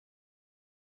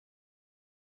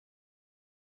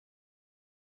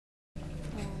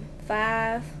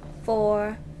5,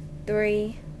 4,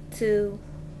 3, 2,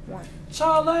 1.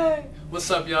 Charlie! What's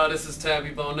up, y'all? This is Tabi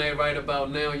Bonney. Right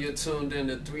about now, you're tuned in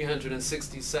to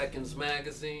 360 Seconds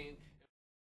Magazine.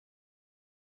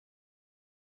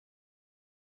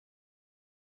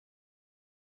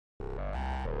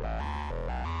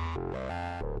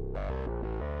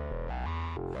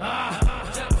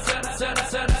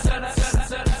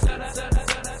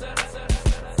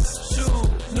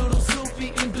 Noodle soup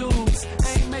eating dudes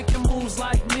ain't making moves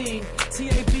like me.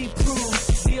 Tabi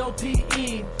proves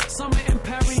DOPE. Summer in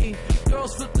Paris,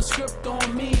 girls flip the script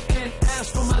on me and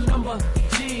ask for my number.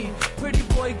 G, pretty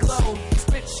boy glow,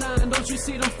 spit shine. Don't you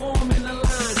see them forming the line?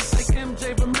 Like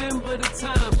MJ, remember the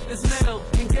time. It's now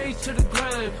engaged to the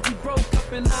grind. We broke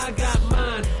up and I got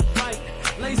mine. Right,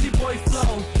 lazy boy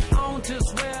flow. I don't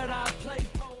just wear it, I play.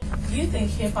 Do you think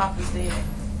hip hop is dead?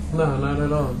 No, not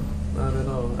at all. Not at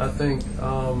all. I think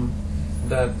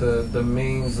that the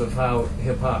means of how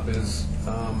hip hop is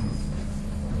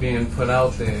being put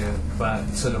out there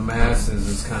to the masses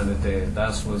is kind of dead.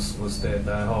 That's what's dead.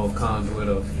 That whole conduit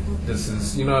of this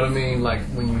is, you know what I mean? Like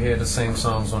when you hear the same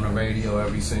songs on the radio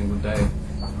every single day,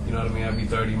 you know what I mean? Every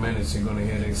 30 minutes you're gonna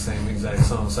hear the same exact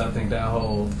song. So I think that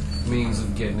whole means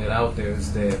of getting it out there is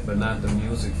dead, but not the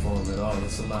music form at all.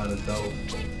 It's a lot of dope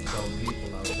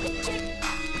people out there.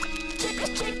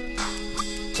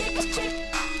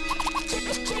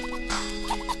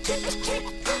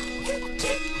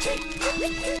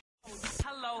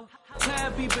 Hello,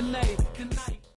 Tabi Bonney, good night.